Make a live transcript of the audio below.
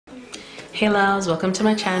Hey loves, welcome to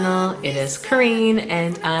my channel. It is Kareen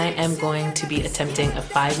and I am going to be attempting a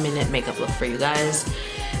 5-minute makeup look for you guys.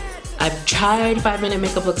 I've tried 5-minute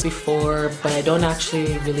makeup looks before, but I don't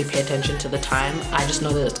actually really pay attention to the time. I just know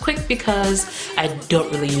that it's quick because I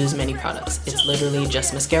don't really use many products. It's literally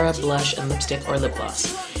just mascara, blush, and lipstick or lip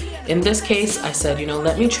gloss. In this case, I said, you know,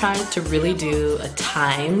 let me try to really do a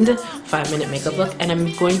timed 5-minute makeup look, and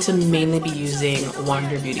I'm going to mainly be using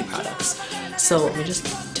wanderbeauty products. So let me just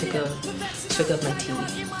take a swig of my tea,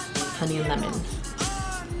 honey and lemon.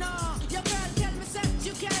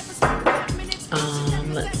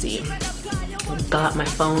 Let's see. Got my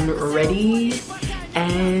phone ready,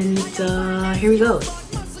 and here we go.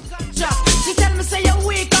 She tell me say you're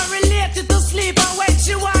weak and related to sleep, and when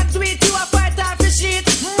she want to eat you a fight off the sheet.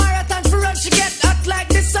 Marathon for run, she get hot like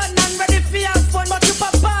the sun and ready for have fun, but you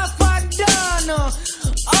pop off and done.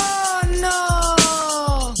 Oh no,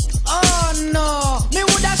 oh no. Me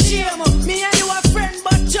woulda shame, me and you a friend,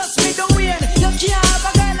 but just me the win. You can't have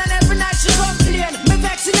a girl and every night she complain. Me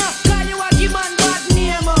vexing her, cause you a give man bad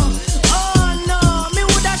name. Oh no, me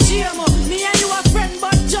woulda shame, me and you a friend,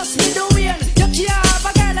 but just me the win. You can't have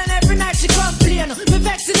a girl and every night she complain. Me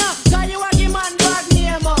vexing her, cause you a give man bad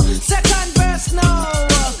name. Second verse now.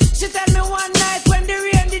 She tell me one night when the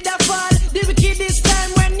rain did a fall, the wicked this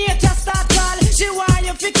time when nature start call. She want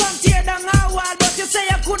you fi come tear down her wall, but you say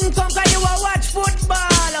you couldn't come cause you a watch football.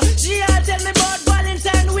 She all tell me about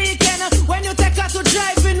Valentine weekend, when you take her to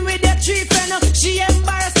driving with your three friend. She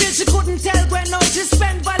embarrassed till she couldn't tell when now she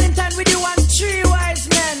spent Valentine with you and 3 wise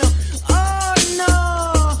men. Oh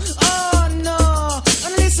no, oh no.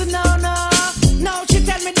 And listen now, now she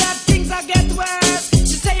tell me that things are get worse.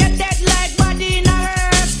 She say you're dead like body in a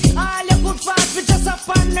hearse. All you could fight for just a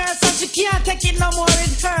fun nurse, and she can't take it no more,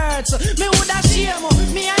 it hurts. Me woulda shame,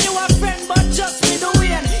 me and you a friend, but just me the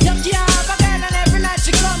win. You can't have a girl and every night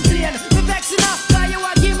she complain. Me vexing her, cause you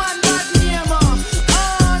a give man bad name.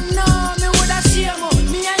 Oh no, me woulda shame,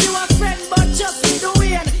 me and you a friend, but just me the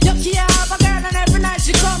win. You can't have a girl and every night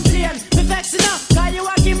she complain. Me vexing her, cause you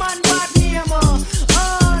a give man bad name.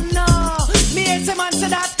 Oh no, me hate a man say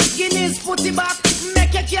that Guinness put it back,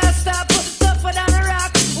 make you can't stop, tougher than a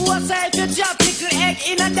rock. What's if you drop little egg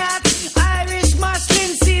in a that? Irish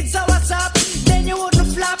muslin seeds, so what's up? Then you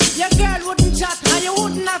wouldn't flop, your girl wouldn't chat, and you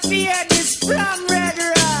wouldn't have fear this from Red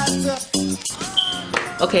Rat.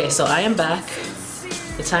 Okay, so I am back.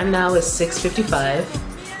 The time now is 6:55.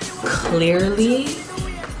 Clearly,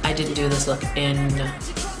 I didn't do this look in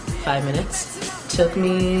 5 minutes. Took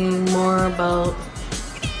me more about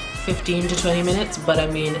 15 to 20 minutes, but I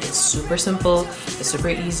mean, it's super simple, it's super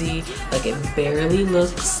easy. Like, it barely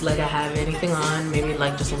looks like I have anything on. Maybe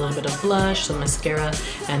like just a little bit of blush, some mascara,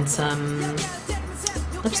 and some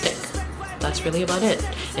lipstick. That's really about it.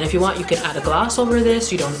 And if you want, you can add a gloss over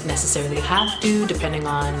this. You don't necessarily have to, depending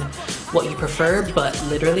on what you prefer, but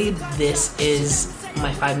literally this is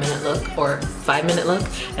my 5-minute look, or 5-minute look,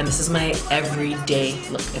 and this is my everyday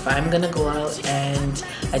look. If I'm gonna go out and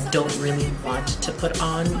I don't really want to put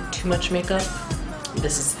on too much makeup,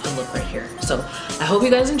 this is the look right here. So I hope you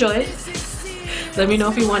guys enjoy. Let me know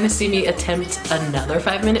if you want to see me attempt another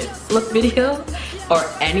 5-minute look video, or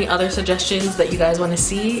any other suggestions that you guys want to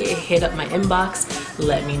see. Hit up my inbox,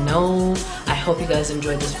 let me know. I hope you guys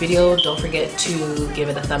enjoyed this video. Don't forget to give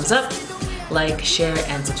it a thumbs up, like, share,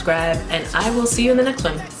 and subscribe, and I will see you in the next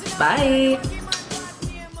one. Bye!